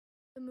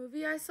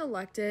movie I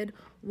selected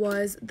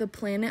was The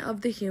Planet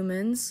of the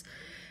Humans.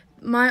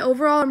 My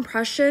overall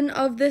impression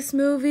of this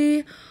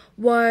movie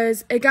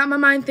was it got my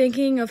mind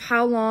thinking of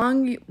how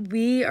long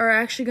we are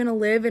actually going to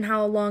live and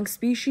how long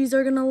species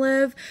are going to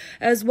live,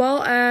 as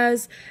well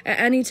as at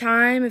any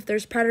time if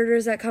there's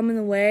predators that come in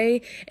the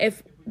way,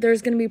 if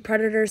there's going to be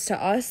predators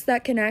to us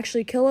that can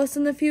actually kill us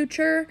in the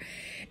future.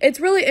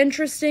 It's really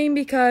interesting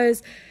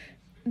because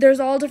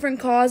there's all different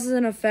causes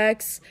and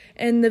effects,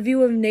 and the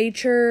view of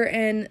nature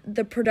and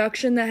the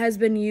production that has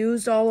been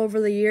used all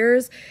over the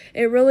years,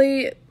 it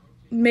really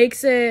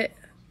makes it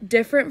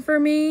different for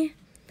me.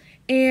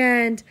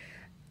 And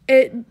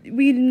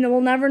we will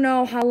never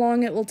know how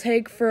long it will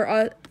take for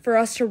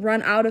us to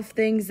run out of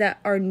things that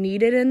are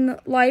needed in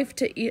life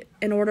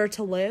in order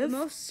to live. The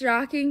most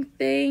shocking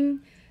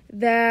thing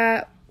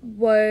that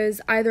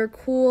was either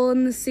cool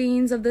in the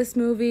scenes of this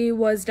movie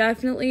was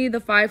definitely the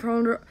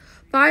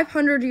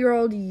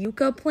 500-year-old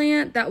yucca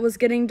plant that was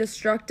getting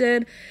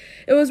destructed.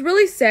 It was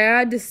really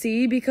sad to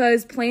see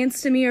because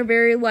plants to me are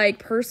very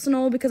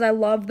personal because I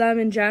love them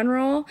in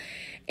general.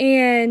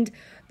 And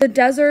the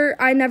desert,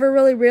 I never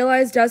really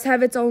realized, does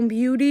have its own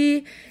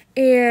beauty,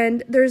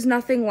 and there's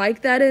nothing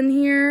like that in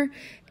here.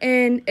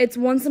 And it's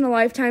once in a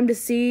lifetime to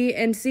see,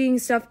 and seeing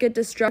stuff get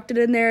destructed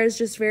in there is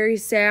just very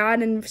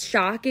sad and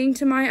shocking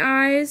to my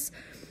eyes.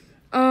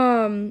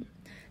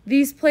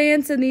 These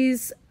plants and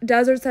these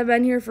deserts have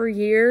been here for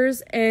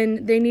years,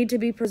 and they need to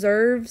be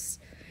preserved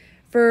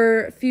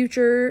for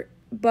future,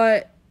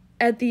 but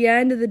at the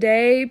end of the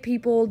day,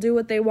 people do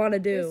what they want to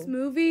do. This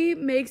movie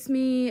makes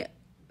me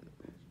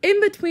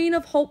in between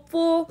of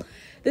hopeful.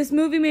 This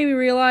movie made me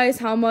realize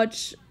how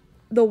much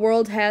the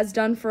world has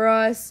done for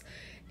us,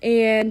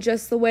 and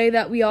just the way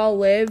that we all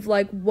live.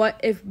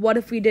 What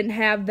if we didn't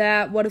have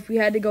that? What if we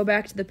had to go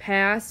back to the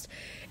past?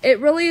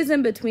 It really is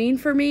in between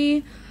for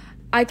me.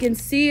 I can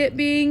see it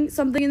being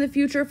something in the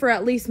future for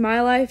at least my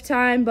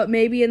lifetime, but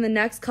maybe in the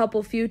next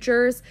couple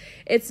futures,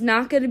 it's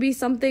not going to be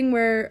something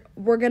where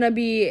we're going to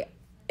be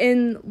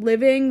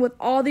living with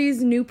all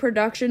these new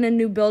production and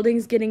new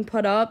buildings getting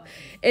put up.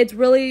 It's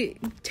really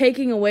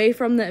taking away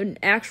from the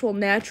actual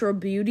natural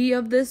beauty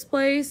of this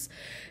place.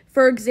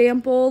 For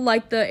example,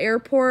 like the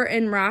airport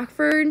in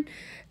Rockford,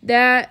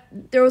 that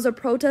there was a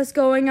protest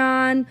going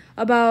on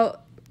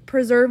about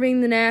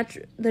preserving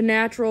the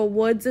natural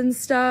woods and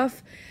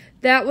stuff.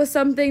 That was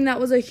something that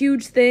was a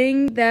huge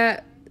thing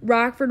that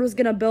Rockford was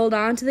going to build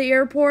onto the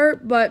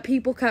airport, but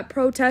people kept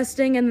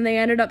protesting and they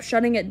ended up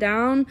shutting it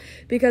down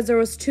because there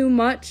was too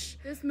much.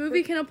 This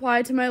movie can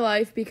apply to my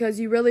life because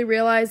you really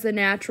realize the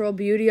natural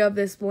beauty of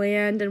this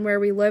land and where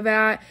we live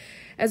at,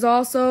 as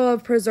also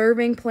of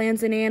preserving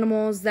plants and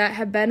animals that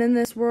have been in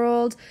this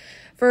world.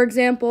 For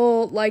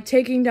example, like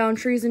taking down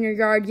trees in your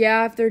yard.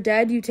 Yeah, if they're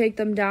dead, you take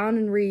them down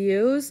and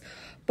reuse.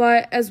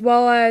 But as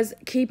well as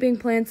keeping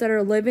plants that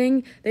are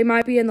living, they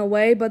might be in the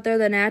way, but they're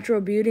the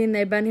natural beauty and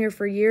they've been here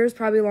for years,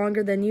 probably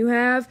longer than you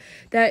have,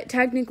 that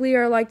technically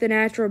are like the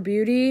natural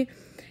beauty.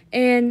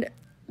 And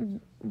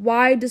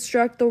why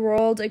destruct the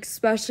world,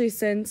 especially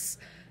since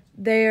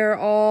they're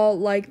all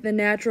like the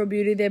natural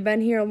beauty? They've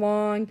been here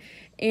long,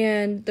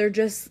 and they're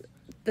just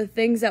the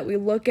things that we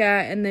look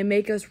at, and they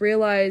make us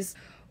realize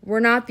we're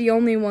not the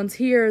only ones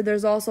here.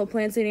 There's also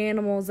plants and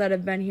animals that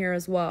have been here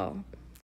as well.